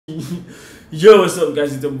Yo, what's up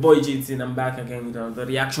guys, it's your boy JT and I'm back again with another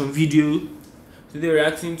reaction video. Today we're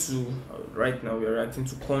reacting to, right now we're reacting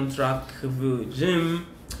to CONTRA kıvılcım.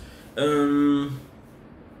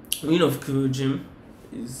 Meaning of kıvılcım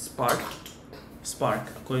is spark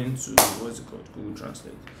according to, what's it called, Google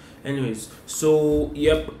Translate. Anyways, so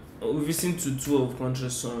yep, we've listened to two of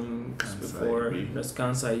CONTRA's songs before. That's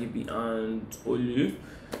Kansaibi and Olu.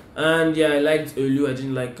 And yeah, I liked Olu, I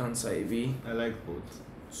didn't like Kansaibi. I like both.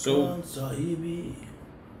 So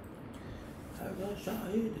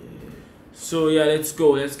yeah, let's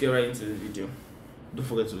get right into the video. Don't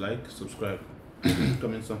forget to like, subscribe,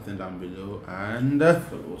 comment something down below, and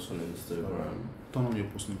follow us on Instagram. Turn on your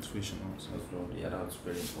post notifications as well. Yeah, that's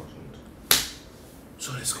very important.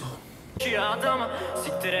 So let's go. Adama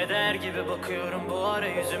siktir eder gibi bakıyorum bu ara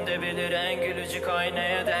yüzümde beliren gülücük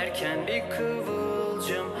aynaya derken bir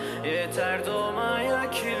kıvılcım yeter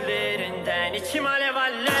doğmaya küllerinden içim alev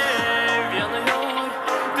alev yanıyor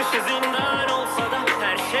dışı zindan olsa da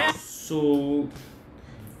her şey. So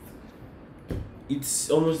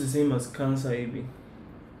it's almost the same as Kansaibi.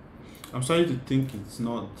 I'm starting to think it's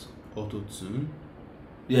not auto-tune.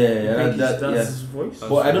 That's his voice.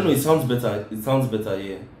 But I don't know, it sounds better.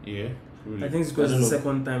 Yeah. Yeah. Really. I think it's because it's the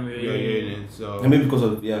second time we're hearing it. So Maybe because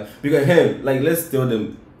of because hey, like let's tell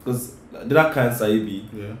them because that kind Saibi.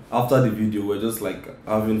 Yeah. After the video, we're just like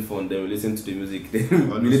having fun. Then we listen to the music.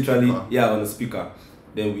 Then On we the literally speaker. on the speaker.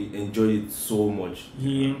 Then we enjoy it so much.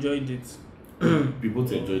 He enjoyed it. We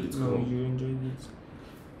both enjoyed it. No, you enjoyed it.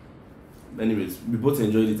 Anyways, we both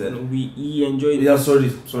enjoyed it. And he enjoyed it. yeah,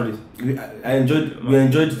 sorry. I enjoyed. We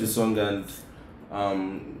enjoyed the song and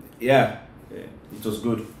yeah, it was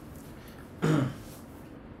good.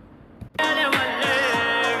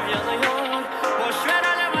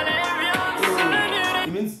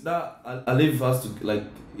 It means that Alif has to like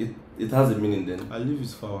it has a meaning then. Alif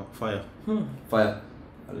is fire. Fire.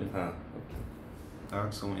 Alif, okay. I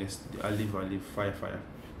asked someone yesterday. Alif, fire.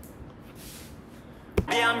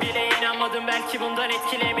 Bir an bile inanmadım belki bundan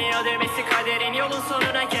etkilemiyor demesi kaderin yolun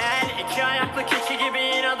sonuna gel. İki ayaklı keçi gibi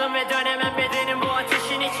inadım ve dönemem bedenim bu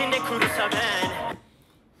ateşin içinde kurusa ben.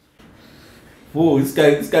 Whoa, this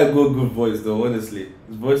guy got good voice though, honestly.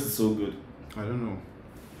 His voice is so good. I don't know.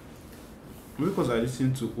 Maybe because I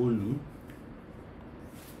listened to Olu,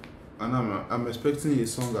 and I'm expecting a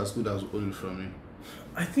song as good as Olu from him.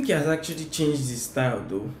 I think he has actually changed his style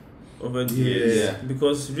though over the years. Yeah.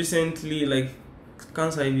 Because recently, like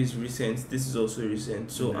Kansaibi is recent, this is also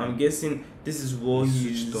recent. So I'm guessing this is what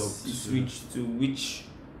he switched to which.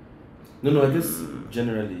 No, I guess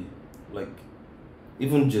generally, like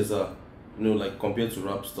even CEZA, you know, like compared to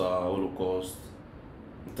Rapstar, Holocaust,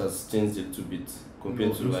 it has changed a little bit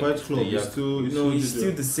compared to like Fight Club. the It's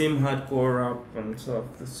still the same hardcore rap and stuff,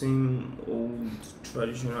 the same old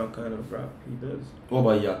traditional kind of rap he does. What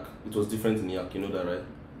about Yak? It was different in Yak, you know that, right?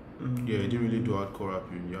 Yeah, he didn't really do hardcore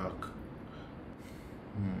rap in Yak.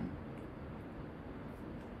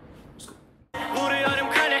 Vuruyorum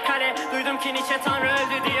kale kale duydum ki Nietzsche tanrı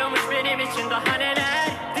öldü diyormuş benim için daha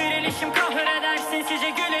neler. Dirilişim kahreder sinsice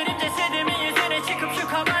gülerim cesedimin yüzüne çıkıp şu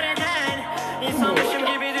kabareden. İnsanmışım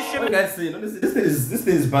gibi düşün. What guys saying? This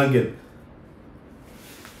thing is banging.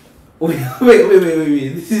 Wait.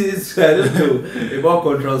 This I don't know about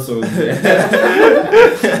CONTRA songs.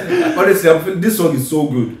 Honestly, I'm feeling this song is so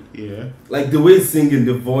good. Yeah. Like the way it's singing,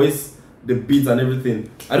 the voice, the beat and everything.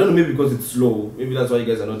 I don't know, maybe because it's slow. Maybe that's why you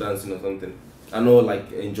guys are not dancing or something. I know,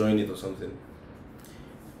 like enjoying it or something.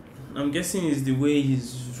 I'm guessing it's the way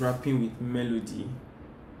he's rapping with melody.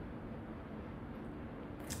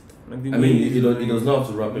 Like the I mean, he does not have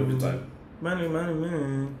to rap every time. I'm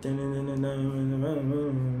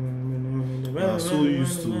so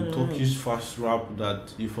used to Turkish fast rap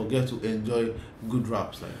that you forget to enjoy good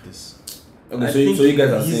raps like this. Okay, so you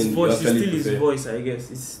guys are his saying voice is still prefer. his voice, I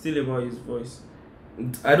guess. It's still about his voice.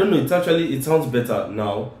 I don't know, it sounds better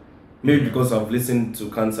now. Maybe because I've listened to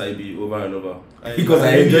Kansaibi over and over. Because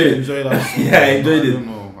I really enjoyed that song. Yeah, I enjoyed it. I don't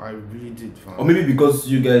know, I really did. Fam. Or maybe because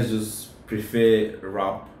you guys just prefer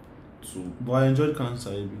rap to. But I enjoyed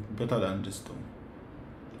Kansaibi better than this song.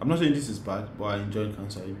 I'm not saying this is bad, but I enjoyed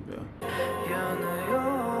Kansaibi better.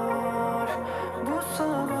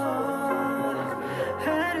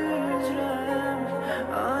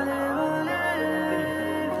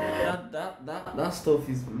 That stuff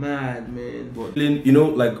is mad, man. But, you know,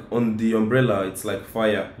 like on the umbrella, it's like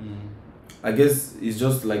fire. I guess it's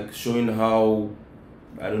just like showing how,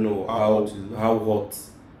 I don't know, how hot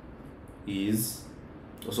it is.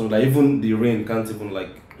 Or something. Like even the rain can't even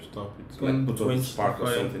like stop it. Like put up a spark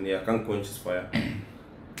or something. Yeah, can't quench his fire.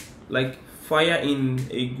 Like fire in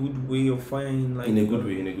a good way or fire in like In a good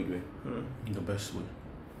way, in a good way. In the best way.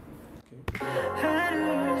 Her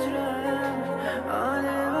hücrem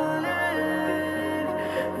alev alev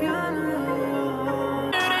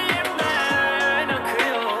yanıyor. Yüreğimden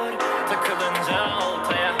akıyor, takılınca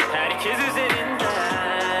oltaya herkes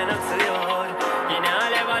üzerinden atıyor. Yine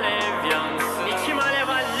alev alev yansın, içim alev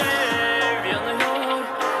alev yanıyor.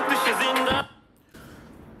 Dışı zindan.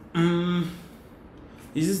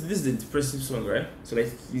 This is the depressive song, right? So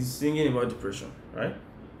like he's singing about depression, right?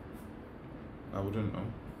 I wouldn't know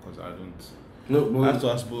because I don't. No, I but have to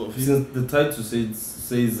ask both of you. since the title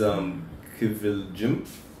says kıvılcım,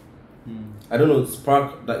 I don't know,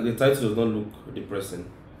 spark, like the title does not look depressing,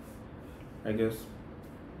 I guess.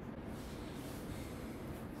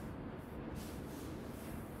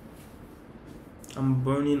 I'm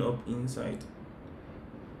burning up inside.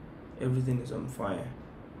 Everything is on fire.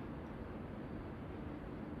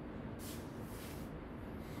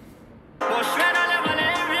 Boşver alev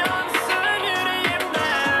alev yansın,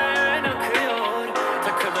 yüreğimden akıyor.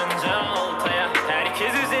 Takılınca oltaya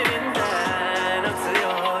herkes üzerinden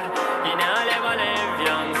atıyor. Yine alev alev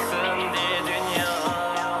yansın diye dünya.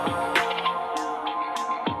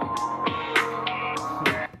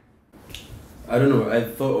 I don't know,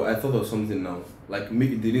 I thought of something now. Like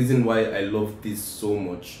the reason why I love this so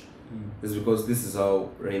much is because this is how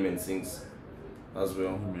Raymond sings as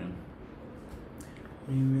well.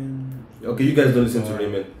 Amen. Okay, you guys don't listen to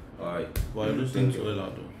Raymond. Alright. Why are you listening to Ella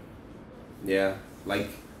though? Yeah, like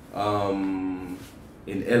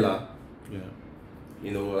in Ella, Yeah.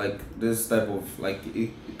 you know, like this type of like it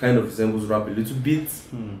kind of resembles rap a little bit,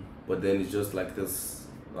 but then it's just like this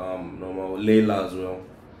normal Layla as well.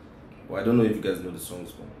 Well, I don't know if you guys know the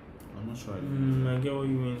songs, but I'm not sure. I get what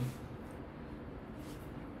you mean.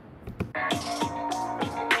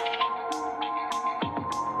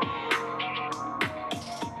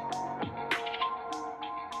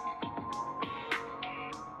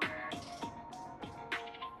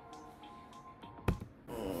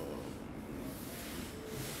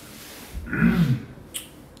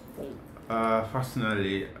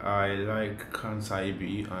 Personally, I like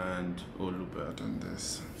Kansaibi and Olu better than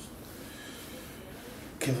this.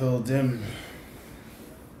 Kıvılcım.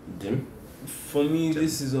 Dim. For me,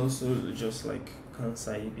 this is also just like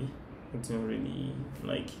Kansaibi. I don't really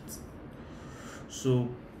like it. So,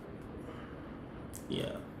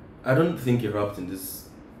 yeah. I don't think he rapped in this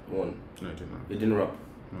one. No, I didn't. He didn't rap.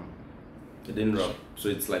 No. He didn't rap. So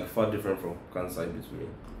it's like far different from Kansai to me.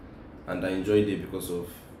 And I enjoyed it because of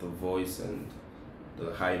the voice and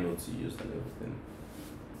the high notes he used and everything.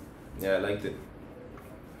 Yeah, I liked it.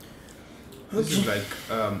 This is like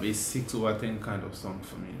a 6/10 kind of song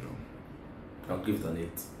for me, though. I'll give it an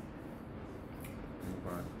 8.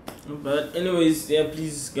 Right. But anyways, yeah,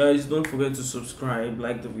 please guys, don't forget to subscribe,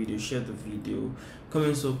 like the video, share the video,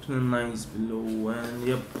 comments open lines below, and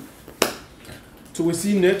yep. So we'll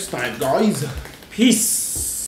see you next time, guys. Peace.